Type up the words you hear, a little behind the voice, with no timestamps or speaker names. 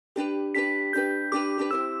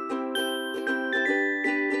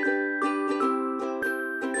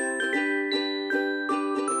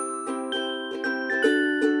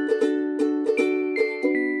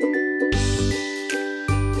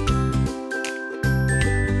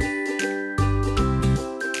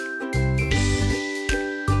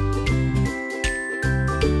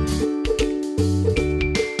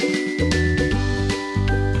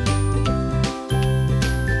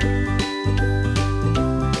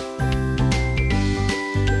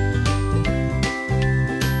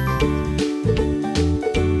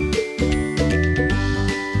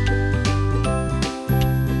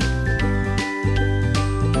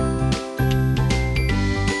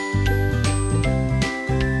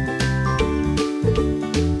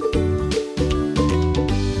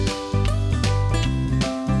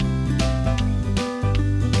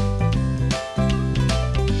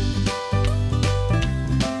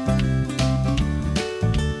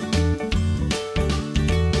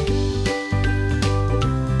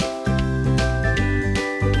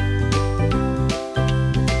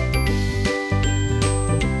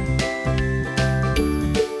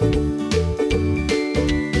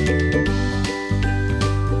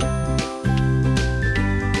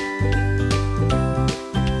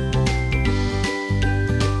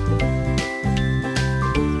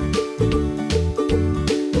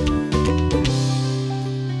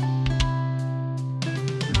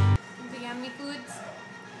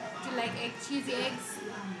cheesy eggs?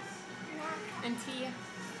 And tea?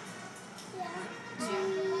 Yeah.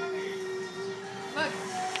 Look,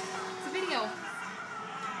 it's a video.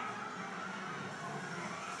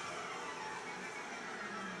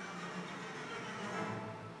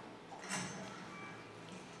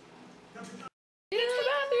 Get in the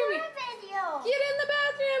bathroom. Get in the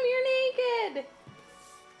bathroom. You're naked.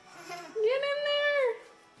 Get in there.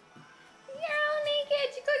 You're all naked.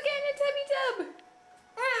 You go get in a tubby tub.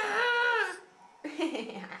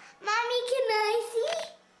 Mommy, can I see?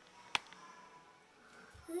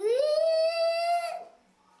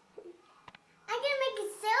 I'm gonna make a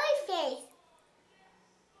silly face.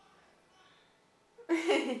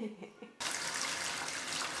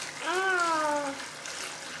 Oh,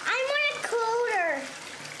 I want it colder.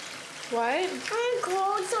 What? I'm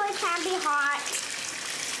cold, so it can't be hot.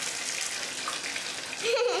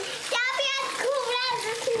 Daddy has cool as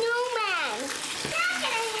a snowman.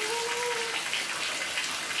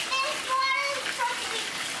 This one is supposed to be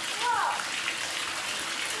cool.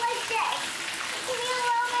 Like this. It can be a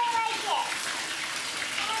little bit like this.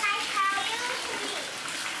 And I tell you to be.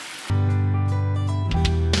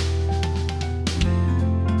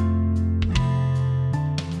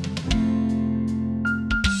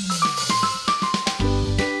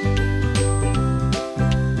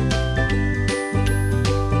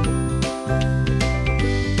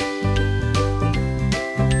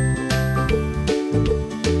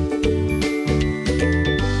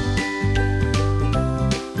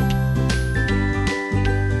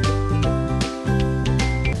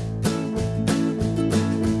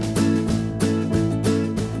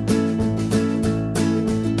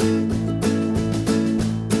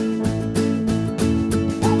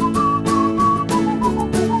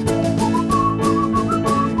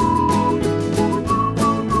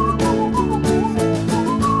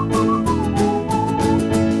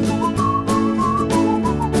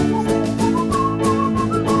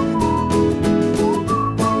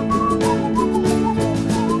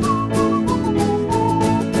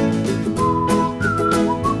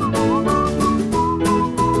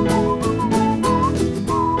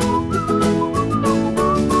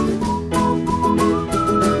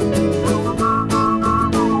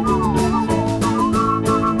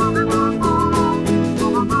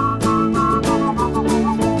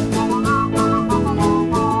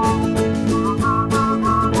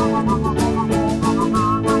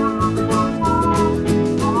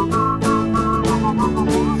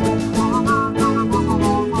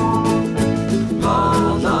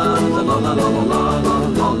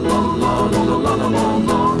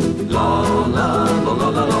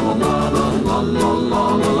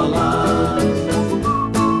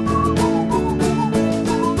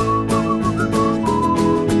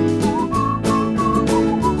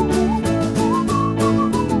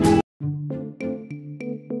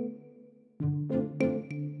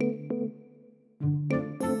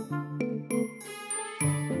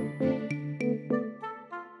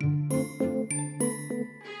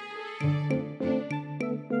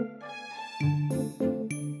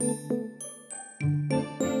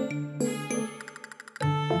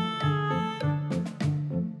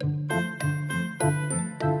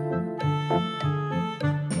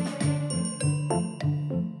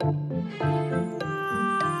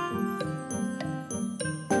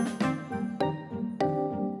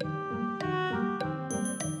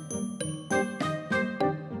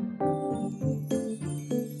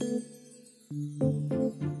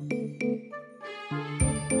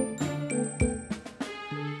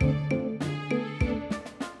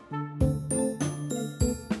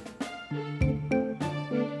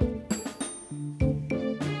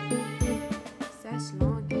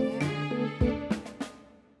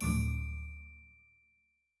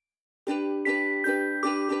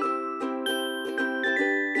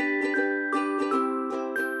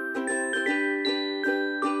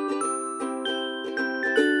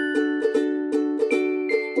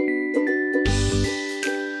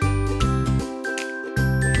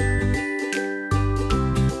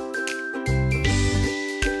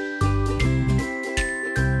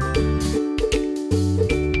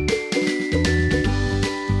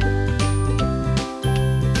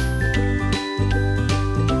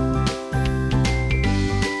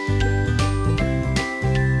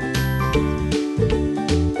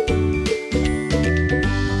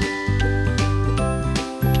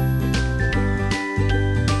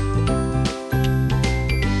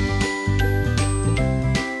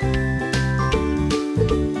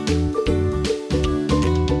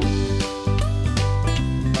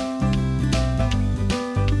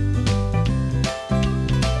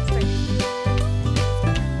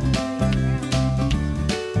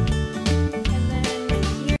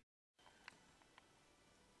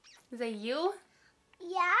 that you?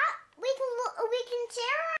 Yeah, we can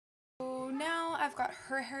share. So now I've got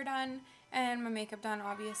her hair done and my makeup done,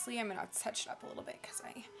 obviously. I'm gonna touch it up a little bit because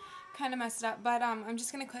I kind of messed it up. But I'm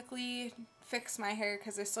just gonna quickly fix my hair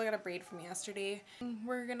because I still got a braid from yesterday.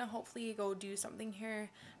 We're gonna hopefully go do something here.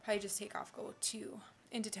 Probably just take off, go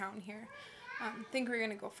into town here. Think we're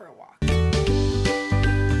gonna go for a walk.